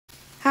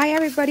Hi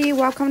everybody,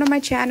 welcome to my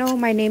channel.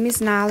 My name is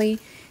Nali.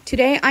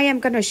 Today I am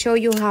going to show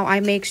you how I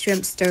make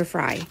shrimp stir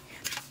fry.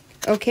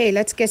 Okay,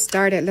 let's get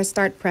started. Let's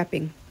start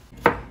prepping.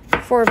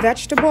 For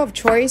vegetable of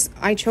choice,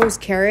 I chose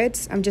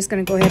carrots. I'm just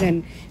going to go ahead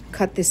and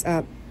cut this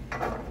up.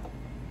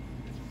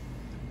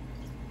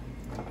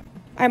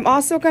 I'm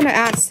also going to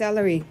add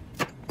celery.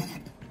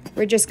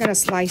 We're just going to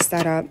slice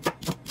that up.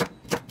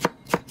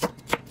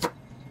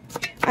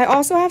 I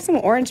also have some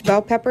orange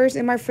bell peppers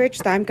in my fridge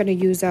that I'm going to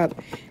use up.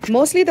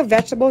 Mostly the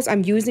vegetables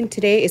I'm using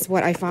today is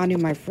what I found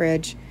in my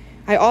fridge.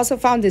 I also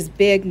found this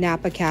big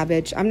Napa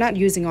cabbage. I'm not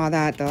using all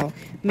that though.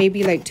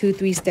 Maybe like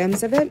 2-3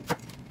 stems of it.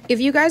 If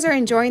you guys are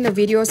enjoying the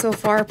video so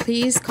far,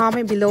 please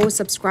comment below,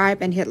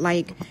 subscribe, and hit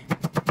like.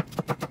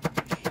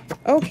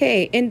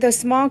 Okay, in the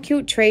small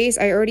cute trays,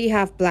 I already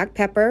have black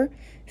pepper,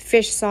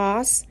 fish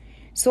sauce,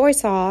 soy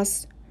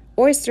sauce,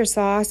 oyster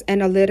sauce,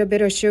 and a little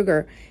bit of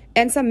sugar,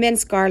 and some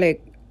minced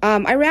garlic.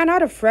 I ran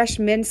out of fresh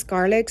minced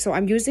garlic, so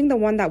I'm using the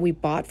one that we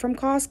bought from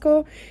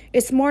Costco.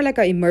 It's more like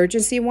an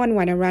emergency one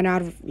when I ran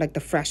out of like the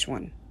fresh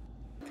one.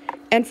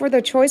 And for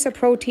the choice of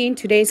protein,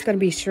 today's going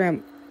to be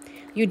shrimp.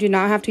 You do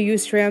not have to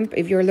use shrimp.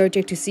 If you're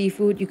allergic to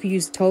seafood, you could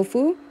use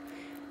tofu.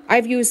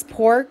 I've used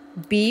pork,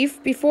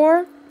 beef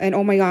before, and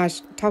oh my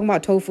gosh, talking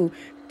about tofu.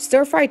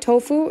 Stir-fried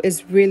tofu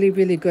is really,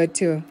 really good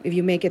too if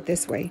you make it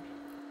this way.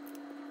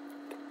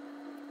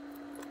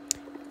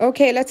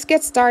 Okay, let's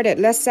get started.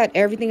 Let's set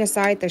everything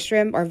aside, the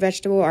shrimp, our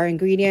vegetable, our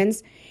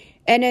ingredients.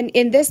 And then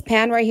in this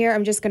pan right here,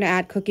 I'm just going to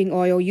add cooking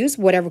oil. Use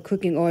whatever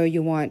cooking oil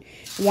you want.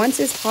 Once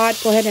it's hot,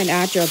 go ahead and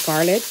add your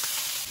garlic.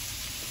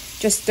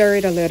 Just stir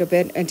it a little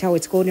bit until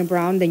it's golden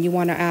brown. Then you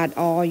want to add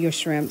all your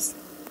shrimps.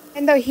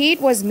 And the heat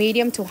was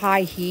medium to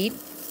high heat.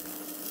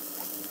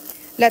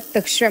 Let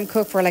the shrimp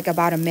cook for like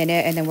about a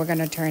minute and then we're going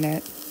to turn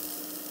it.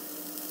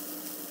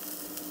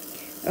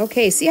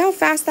 Okay, see how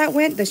fast that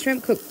went? The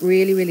shrimp cooked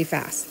really, really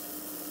fast.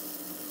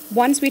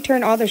 Once we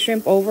turn all the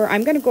shrimp over,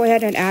 I'm going to go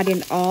ahead and add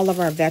in all of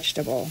our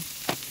vegetable.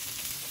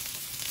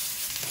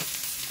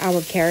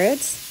 Our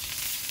carrots,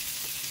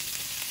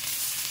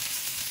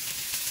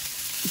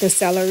 the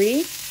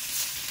celery,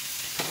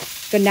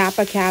 the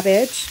Napa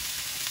cabbage,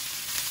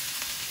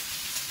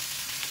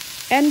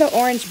 and the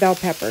orange bell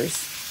peppers.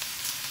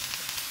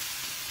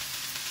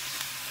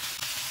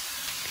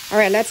 All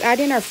right, let's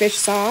add in our fish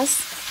sauce,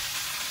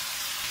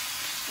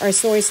 our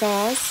soy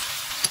sauce,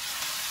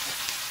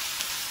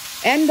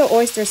 and the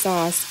oyster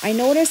sauce. I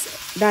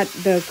noticed that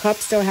the cup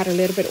still had a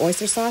little bit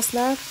oyster sauce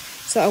left,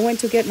 so I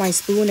went to get my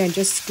spoon and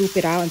just scoop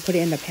it out and put it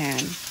in the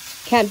pan.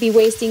 Can't be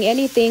wasting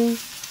anything.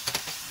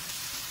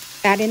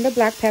 Add in the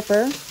black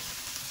pepper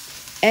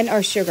and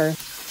our sugar.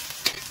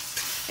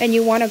 And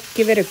you want to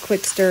give it a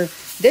quick stir.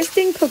 This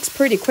thing cooks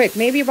pretty quick,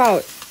 maybe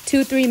about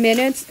 2-3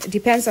 minutes. It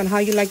depends on how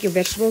you like your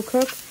vegetable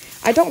cook.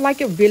 I don't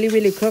like it really,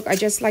 really cooked. I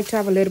just like to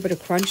have a little bit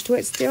of crunch to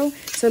it still.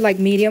 So like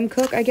medium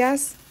cook, I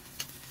guess.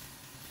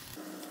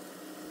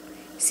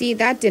 See,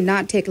 that did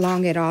not take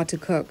long at all to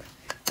cook.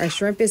 Our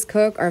shrimp is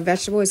cooked. Our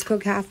vegetable is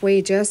cooked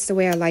halfway, just the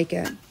way I like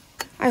it.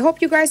 I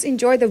hope you guys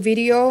enjoyed the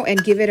video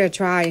and give it a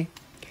try.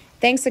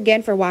 Thanks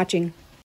again for watching.